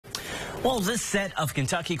Well, this set of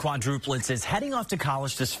Kentucky quadruplets is heading off to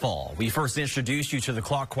college this fall. We first introduced you to the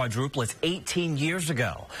Clark quadruplets 18 years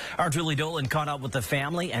ago. Our Julie Dolan caught up with the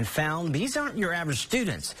family and found these aren't your average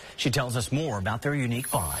students. She tells us more about their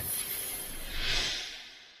unique bond.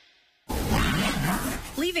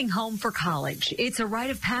 Leaving home for college. It's a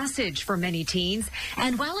rite of passage for many teens.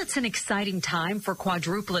 And while it's an exciting time for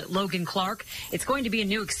quadruplet Logan Clark, it's going to be a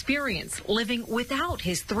new experience living without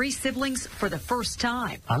his three siblings for the first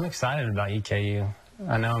time. I'm excited about EKU.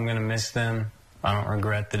 I know I'm going to miss them. I don't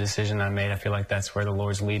regret the decision I made. I feel like that's where the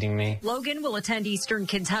Lord's leading me. Logan will attend Eastern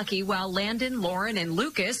Kentucky, while Landon, Lauren, and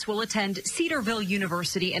Lucas will attend Cedarville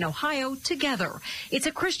University in Ohio together. It's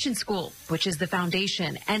a Christian school, which is the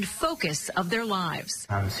foundation and focus of their lives.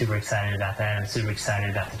 I'm super excited about that. I'm super excited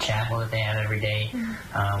about the chapel that they have every day,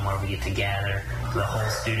 where we get to gather the whole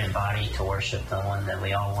student body to worship the one that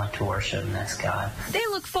we all want to worship, and that's God. They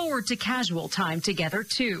look forward to casual time together,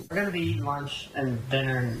 too. We're going to be eating lunch and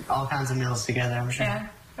dinner and all kinds of meals together, I'm sure. Yeah,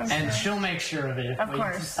 and she'll make sure of it. Of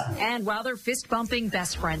course. And while they're fist-bumping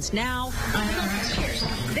best friends now,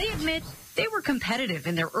 they admit they were competitive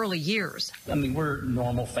in their early years. I mean, we're a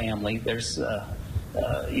normal family. There's,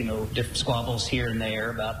 different squabbles here and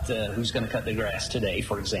there about who's going to cut the grass today,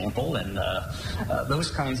 for example, and those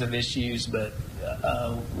kinds of issues. But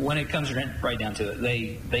when it comes right down to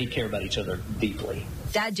it, they care about each other deeply.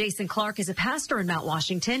 Dad Jason Clark is a pastor in Mount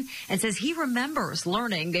Washington and says he remembers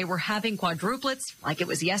learning they were having quadruplets like it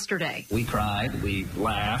was yesterday. We cried, we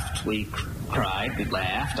laughed, we cried, we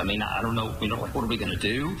laughed. I mean, I don't know, like, what are we going to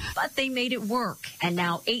do? But they made it work. And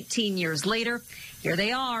now 18 years later, here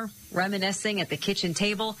they are, reminiscing at the kitchen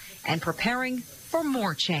table and preparing for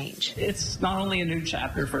more change. It's not only a new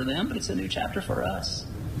chapter for them, but it's a new chapter for us.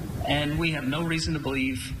 And we have no reason to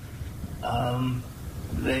believe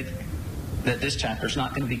that this chapter is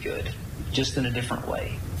not going to be good, just in a different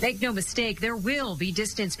way. Make no mistake, there will be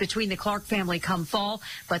distance between the Clark family come fall,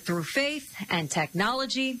 but through faith and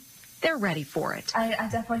technology, they're ready for it. I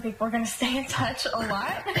definitely think we're going to stay in touch a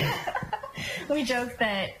lot. We joke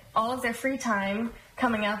that all of their free time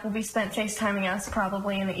coming up will be spent FaceTiming us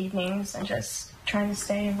probably in the evenings and just trying to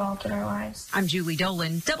stay involved in our lives. I'm Julie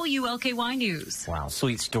Dolan, WLKY News. Wow,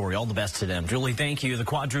 sweet story. All the best to them. Julie, thank you. The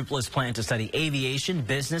quadruplets plan to study aviation,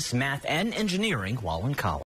 business, math, and engineering while in college.